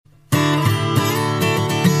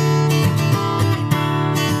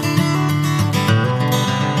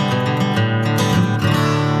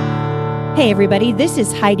Hey everybody, this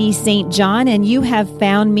is Heidi St. John, and you have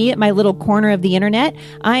found me at my little corner of the internet.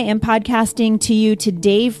 I am podcasting to you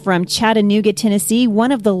today from Chattanooga, Tennessee,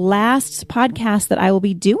 one of the last podcasts that I will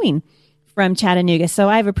be doing from Chattanooga. So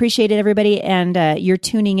I've appreciated everybody and you're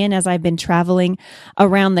tuning in as I've been traveling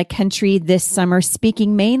around the country this summer,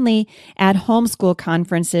 speaking mainly at homeschool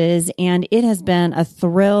conferences. And it has been a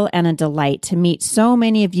thrill and a delight to meet so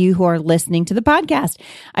many of you who are listening to the podcast.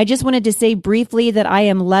 I just wanted to say briefly that I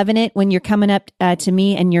am loving it when you're coming up to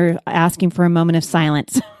me and you're asking for a moment of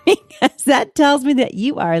silence. Because that tells me that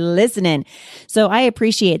you are listening. So I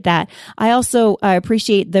appreciate that. I also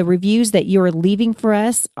appreciate the reviews that you are leaving for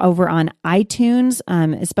us over on iTunes,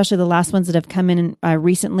 especially the last ones that have come in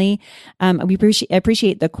recently. We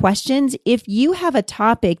appreciate the questions. If you have a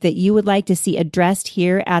topic that you would like to see addressed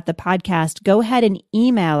here at the podcast, go ahead and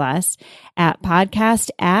email us at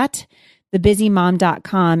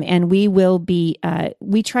podcast@thebusymom.com, and we will be,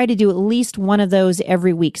 we try to do at least one of those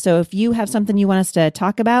every week. So if you have something you want us to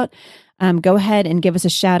talk about, go ahead and give us a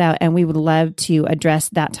shout out, and we would love to address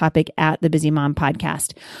that topic at the Busy Mom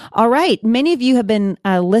podcast. All right. Many of you have been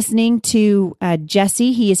listening to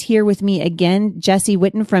Jesse. He is here with me again, Jesse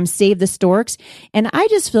Witten from Save the Storks. And I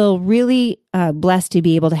just feel really blessed to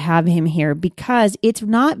be able to have him here, because it's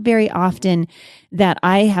not very often that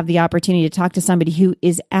I have the opportunity to talk to somebody who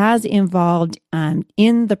is as involved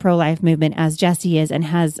in the pro-life movement as Jesse is, and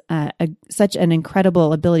has such an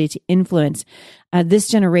incredible ability to influence this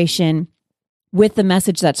generation with the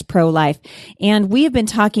message that's pro-life. And we have been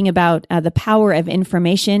talking about the power of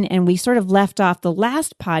information, and we sort of left off the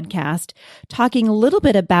last podcast talking a little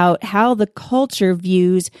bit about how the culture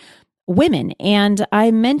views women. And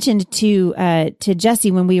I mentioned to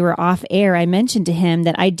Jesse when we were off air, I mentioned to him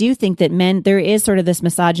that I do think that there is sort of this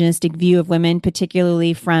misogynistic view of women,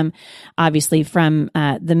 particularly obviously from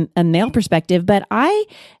a male perspective. But I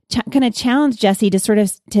kind of challenged Jesse to sort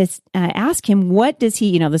of ask him, what does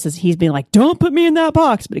he, he's being like, don't put me in that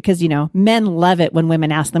box, because, men love it when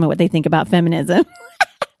women ask them what they think about feminism.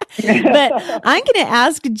 But I'm going to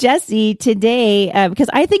ask Jesse today, because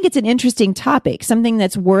I think it's an interesting topic, something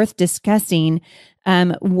that's worth discussing,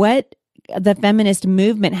 what the feminist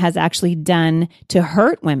movement has actually done to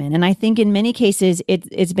hurt women. And I think in many cases,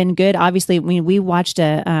 it's been good. Obviously, we watched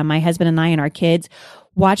my husband and I and our kids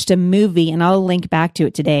watched a movie, and I'll link back to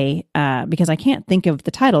it today because I can't think of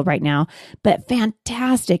the title right now, but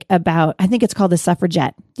fantastic about, I think it's called The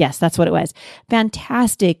Suffragette. Yes, that's what it was.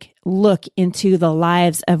 Fantastic look into the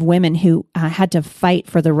lives of women who had to fight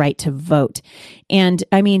for the right to vote. And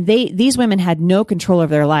I mean, these women had no control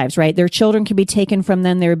over their lives, right? Their children could be taken from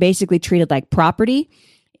them. They were basically treated like property.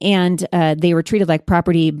 And they were treated like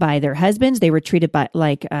property by their husbands. They were treated by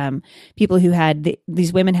like people who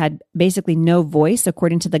these women had basically no voice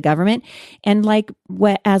according to the government. And like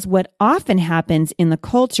what often happens in the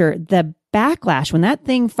culture, the backlash, when that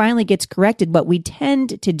thing finally gets corrected, what we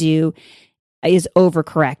tend to do is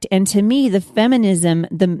overcorrect. And to me, the feminism,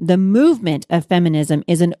 the movement of feminism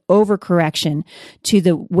is an overcorrection to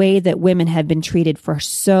the way that women have been treated for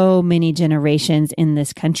so many generations in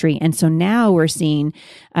this country. And so now we're seeing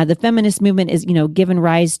the feminist movement is, given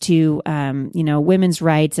rise to, women's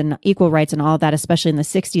rights and equal rights and all of that, especially in the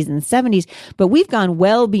 60s and the 70s. But we've gone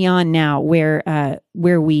well beyond now where I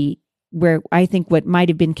think what might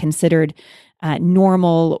have been considered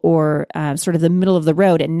normal or sort of the middle of the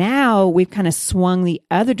road. And now we've kind of swung the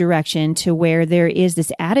other direction to where there is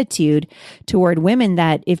this attitude toward women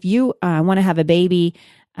that if you want to have a baby,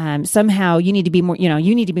 somehow you need to be more,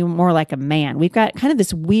 you need to be more like a man. We've got kind of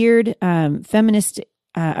this weird feminist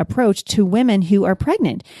approach to women who are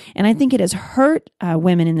pregnant. And I think it has hurt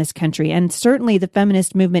women in this country. And certainly the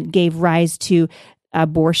feminist movement gave rise to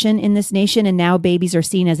abortion in this nation, and now babies are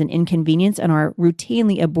seen as an inconvenience and are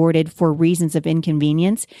routinely aborted for reasons of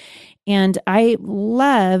inconvenience. And I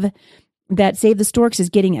love that Save the Storks is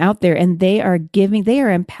getting out there, and they are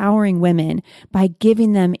empowering women by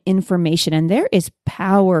giving them information, and there is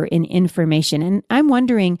power in information. And I'm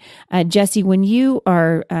wondering, Jesse, when you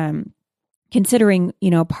are considering,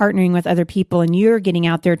 partnering with other people, and you're getting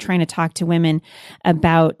out there trying to talk to women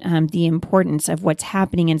about the importance of what's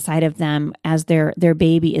happening inside of them as their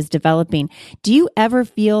baby is developing. Do you ever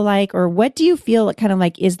feel like, or what do you feel kind of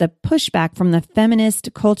like is the pushback from the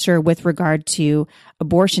feminist culture with regard to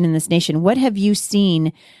abortion in this nation? What have you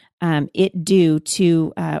seen it do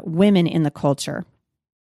to women in the culture?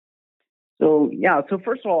 So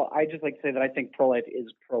first of all, I just like to say that I think pro-life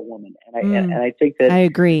is pro-woman, and I think that I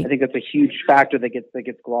agree. I think that's a huge factor that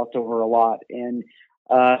gets glossed over a lot. And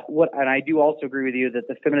I do also agree with you that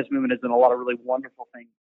the feminist movement has done a lot of really wonderful things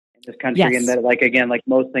in this country, Yes. and that, like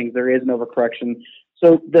most things, there is an overcorrection.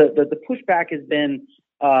 So the pushback has been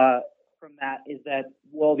from that is that,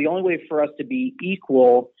 well, the only way for us to be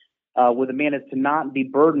equal with a man is to not be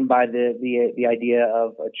burdened by the idea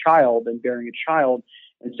of a child and bearing a child,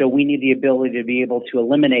 and so we need the ability to be able to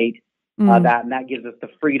eliminate that, and that gives us the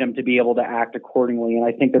freedom to be able to act accordingly. And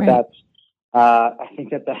I think that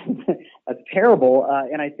that's terrible.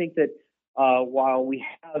 And I think that while we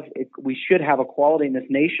should have equality in this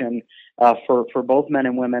nation for both men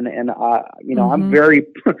and women, and I'm very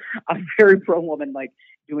pro woman, like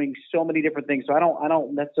doing so many different things. So I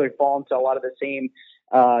don't necessarily fall into a lot of the same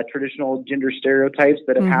traditional gender stereotypes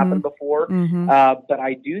that have happened before. But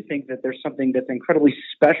I do think that there's something that's incredibly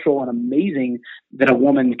special and amazing that a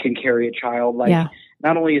woman can carry a child.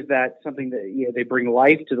 Not only is that something that they bring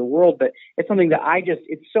life to the world, but it's something that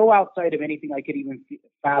it's so outside of anything I could even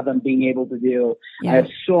fathom being able to do. I have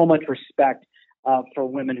so much respect for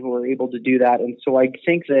women who are able to do that. And so I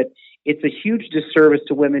think that it's a huge disservice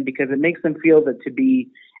to women because it makes them feel that to be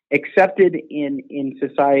accepted in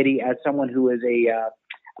society as someone who is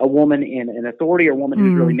a woman in an authority, or a woman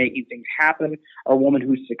who's really making things happen, or a woman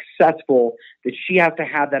who's successful, that she has to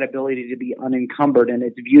have that ability to be unencumbered, and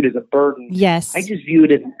it's viewed as a burden. Yes. I just view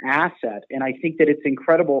it as an asset, and I think that it's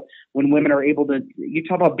incredible when women are able to, you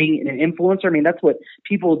talk about being an influencer, I mean, that's what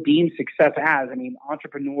people deem success as. I mean,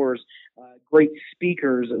 entrepreneurs, great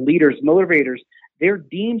speakers, leaders, motivators, they're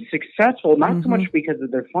deemed successful, not so much because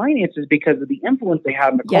of their finances, because of the influence they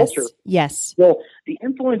have in the culture. Yes. Well, the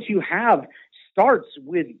influence you have starts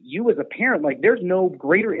with you as a parent. Like, there's no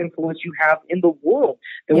greater influence you have in the world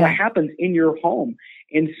than what happens in your home.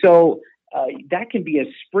 And so that can be a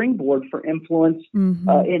springboard for influence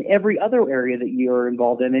in every other area that you're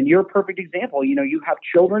involved in. And you're a perfect example. You have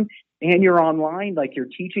children and you're online, like you're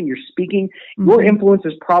teaching, you're speaking. Your influence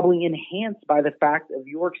is probably enhanced by the fact of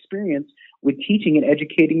your experience with teaching and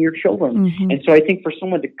educating your children. And so I think for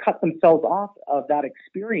someone to cut themselves off of that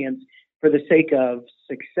experience for the sake of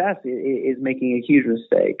success is making a huge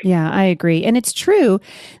mistake. Yeah, I agree. And it's true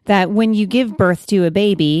that when you give birth to a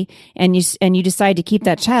baby and you decide to keep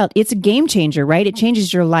that child, it's a game changer, right? It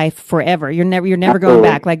changes your life forever. You're never going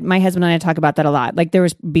back. Like my husband and I talk about that a lot. Like there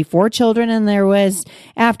was before children and there was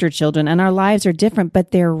after children, and our lives are different,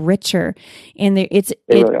 but they're richer. And it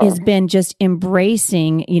has been just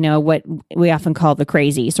embracing, what we often call the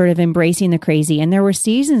crazy, sort of embracing the crazy. And there were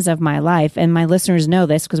seasons of my life, and my listeners know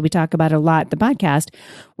this because we talk about it a lot, the podcast,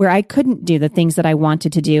 where I couldn't do the things that I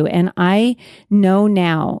wanted to do. And I know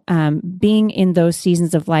now, being in those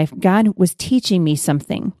seasons of life, God was teaching me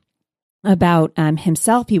something about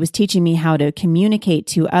himself. He was teaching me how to communicate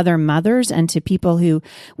to other mothers and to people who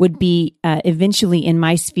would be eventually in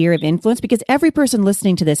my sphere of influence, because every person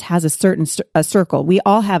listening to this has a certain circle. We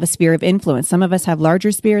all have a sphere of influence. Some of us have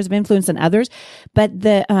larger spheres of influence than others, but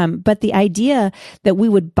the idea that we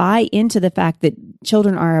would buy into the fact that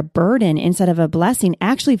children are a burden instead of a blessing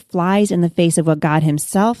actually flies in the face of what God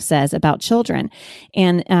himself says about children.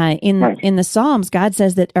 And in the Psalms, God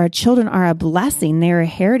says that our children are a blessing. They're a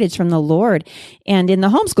heritage from the Lord. And in the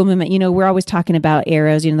homeschool movement, we're always talking about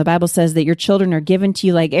arrows. The Bible says that your children are given to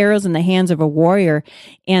you like arrows in the hands of a warrior.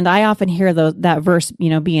 And I often hear that verse,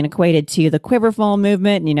 being equated to the quiverful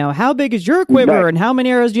movement. How big is your quiver and how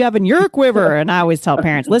many arrows do you have in your quiver? And I always tell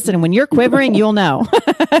parents, listen, when you're quivering, you'll know,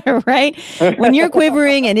 right? When you're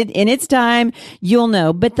quivering and it's time, you'll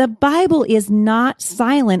know. But the Bible is not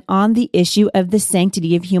silent on the issue of the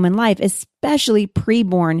sanctity of human life, especially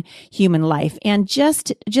preborn human life. And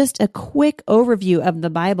just a quick overview of the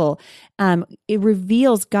Bible, it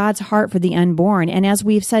reveals God's heart for the unborn. And as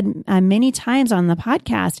we've said many times on the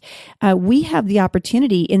podcast, we have the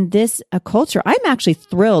opportunity in this culture. I'm actually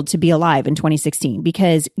thrilled to be alive in 2016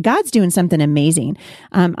 because God's doing something amazing.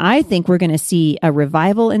 I think we're going to see a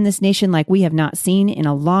revival in this nation like we have not seen in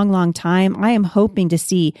a long, long time. I am hoping to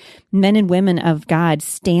see men and women of God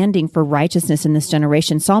standing for righteousness in this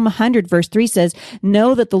generation. Psalm 100 verse 3 says,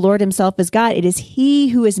 "Know that the Lord himself is God. It is he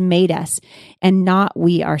who has made us and not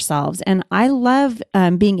we ourselves." And I love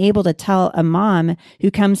being able to tell a mom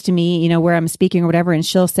who comes to me, where I'm speaking or whatever, and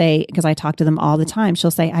she'll say, because I talk to them all the time,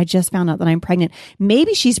 she'll say, "I just found out that I'm pregnant."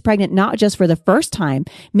 Maybe she's pregnant not just for the first time.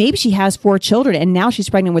 Maybe she has 4 children and now she's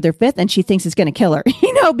pregnant with her 5th and she thinks it's going to kill her,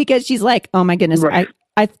 because she's like, "Oh my goodness, right.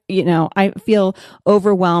 I feel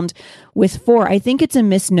overwhelmed with 4. I think it's a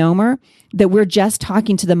misnomer that we're just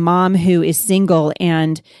talking to the mom who is single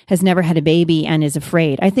and has never had a baby and is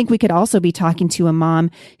afraid. I think we could also be talking to a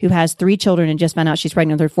mom who has 3 children and just found out she's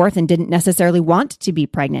pregnant with her 4th and didn't necessarily want to be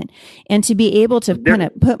pregnant. And to be able to kind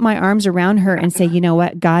of put my arms around her and say, you know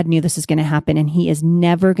what, God knew this is going to happen and he is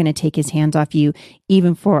never going to take his hands off you,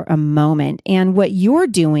 even for a moment. And what you're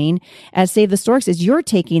doing as Save the Storks is you're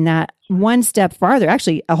taking that one step farther,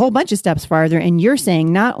 actually a whole bunch of steps farther. And you're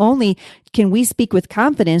saying, not only can we speak with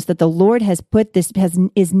confidence that the Lord has put this,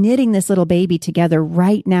 is knitting this little baby together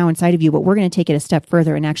right now inside of you, but we're going to take it a step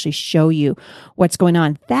further and actually show you what's going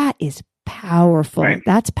on. That is powerful. Right.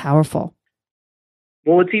 That's powerful.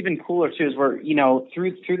 Well, what's even cooler too is we're,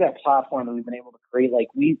 through that platform that we've been able to create, like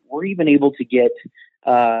we're even able to get,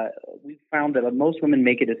 we've found that most women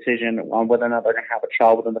make a decision on whether or not they're going to have a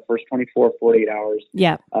child within the first 24, 48 hours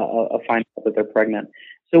of finding out that they're pregnant.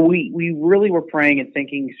 So we really were praying and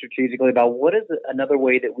thinking strategically about what is another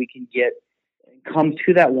way that we can come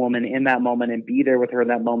to that woman in that moment and be there with her in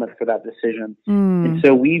that moment for that decision. And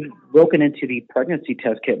so we've broken into the pregnancy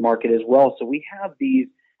test kit market as well. So we have these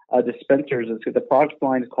dispensers. So the product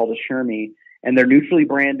line is called Assure Me, and they're neutrally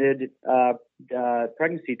branded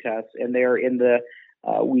pregnancy tests, and they're in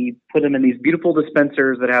we put them in these beautiful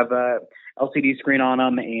dispensers that have a LCD screen on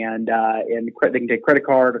them, and they can take credit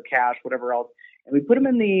card or cash, whatever else. And we put them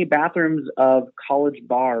in the bathrooms of college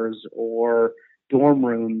bars or dorm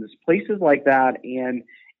rooms, places like that, and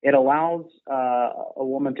it allows a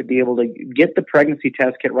woman to be able to get the pregnancy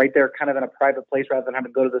test kit right there, kind of in a private place, rather than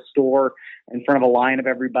having to go to the store in front of a line of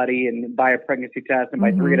everybody and buy a pregnancy test and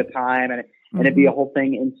buy 3 at a time, and it'd be a whole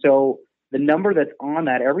thing. And so the number that's on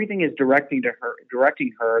that, everything is directing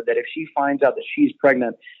her that if she finds out that she's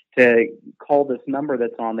pregnant, to call this number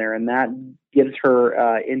that's on there, and that gives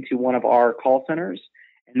her into one of our call centers.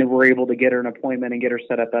 And then we're able to get her an appointment and get her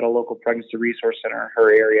set up at a local pregnancy resource center in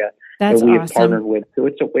her area that we have partnered with. So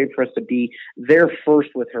it's a way for us to be there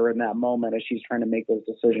first with her in that moment as she's trying to make those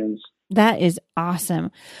decisions. That is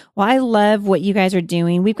awesome. Well, I love what you guys are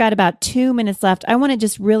doing. We've got about 2 minutes left. I want to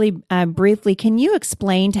just really briefly, can you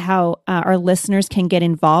explain to how our listeners can get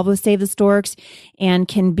involved with Save the Storks and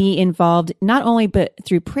can be involved not only but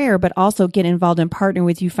through prayer, but also get involved and partner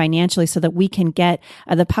with you financially so that we can get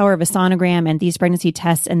the power of a sonogram and these pregnancy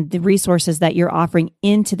tests and the resources that you're offering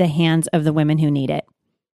into the hands of the women who need it?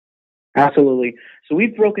 Absolutely. So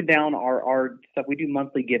we've broken down our stuff. We do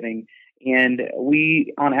monthly giving, and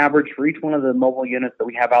we, on average, for each one of the mobile units that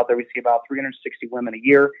we have out there, we see about 360 women a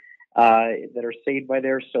year that are saved by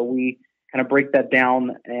there. So we kind of break that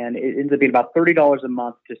down, and it ends up being about $30 a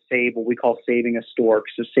month to save what we call saving a stork.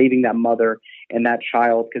 So saving that mother and that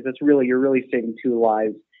child, because you're really saving 2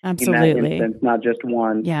 lives. Absolutely. In that instance, not just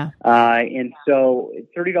one. Yeah. And so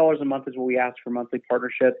 $30 a month is what we ask for monthly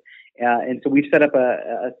partnership. And so we've set up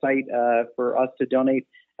a site for us to donate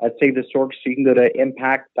Save the Storks. So you can go to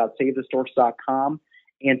impact.savethestorks.com.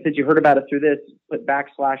 And since you heard about it through this, put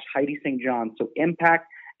 /Heidi St. John. So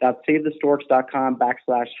impact.savethestorks.com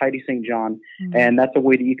 /Heidi St. John. Mm-hmm. And that's a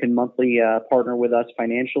way that you can monthly partner with us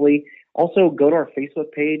financially. Also, go to our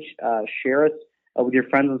Facebook page, share it with your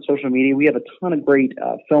friends on social media. We have a ton of great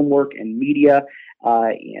film work and media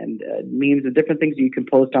and memes and different things that you can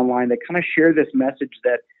post online that kind of share this message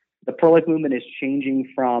that the pro-life movement is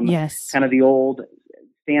changing from kind of the old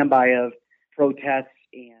standby of protests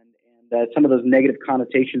and some of those negative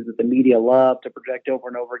connotations that the media love to project over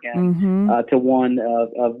and over again to one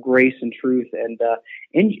of grace and truth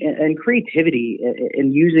and creativity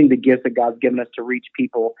in using the gifts that God's given us to reach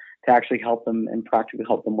people to actually help them and practically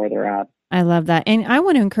help them where they're at. I love that. And I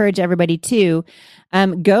want to encourage everybody to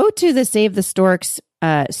go to the Save the Storks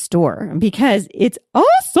store because it's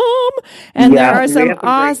awesome. And there are some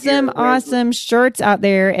awesome shirts out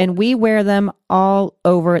there, and we wear them all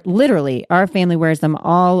over. Literally, our family wears them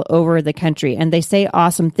all over the country, and they say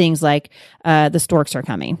awesome things like the storks are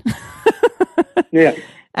coming. Yeah.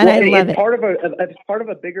 And I love it. It's part of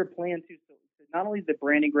a bigger plan too. So not only is the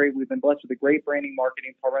branding great, we've been blessed with a great branding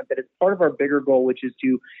marketing program, but it's part of our bigger goal, which is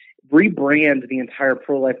to rebrand the entire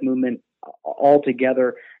pro-life movement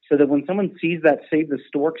altogether, so that when someone sees that Save the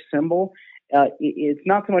Stork symbol, it's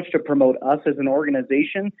not so much to promote us as an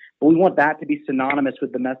organization, but we want that to be synonymous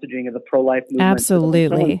with the messaging of the pro-life movement. Absolutely.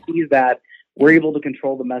 So when someone sees that, we're able to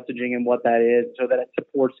control the messaging and what that is, so that it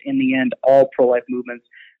supports, in the end, all pro-life movements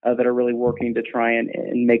that are really working to try and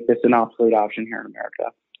make this an obsolete option here in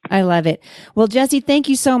America. I love it. Well, Jesse, thank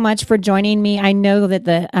you so much for joining me. I know that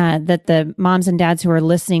the moms and dads who are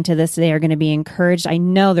listening to this today are going to be encouraged. I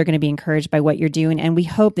know they're going to be encouraged by what you're doing, and we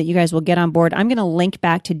hope that you guys will get on board. I'm going to link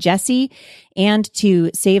back to Jesse and to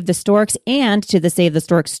Save the Storks and to the Save the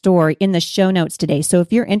Storks store in the show notes today. So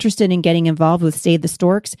if you're interested in getting involved with Save the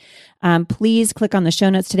Storks, please click on the show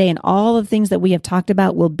notes today, and all of the things that we have talked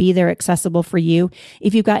about will be there accessible for you.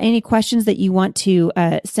 If you've got any questions that you want to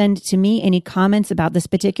send to me, any comments about this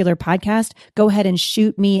particular podcast, go ahead and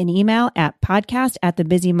shoot me an email at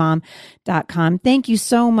podcast@thebusymom.com. Thank you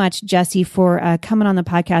so much, Jesse, for coming on the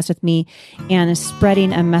podcast with me and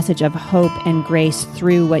spreading a message of hope and grace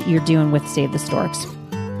through what you're doing with Save the Storks.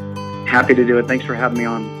 Happy to do it. Thanks for having me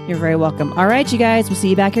on. You're very welcome. All right, you guys, we'll see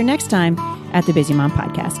you back here next time at the Busy Mom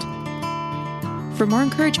Podcast. For more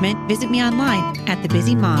encouragement, visit me online at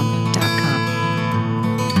thebusymom.com.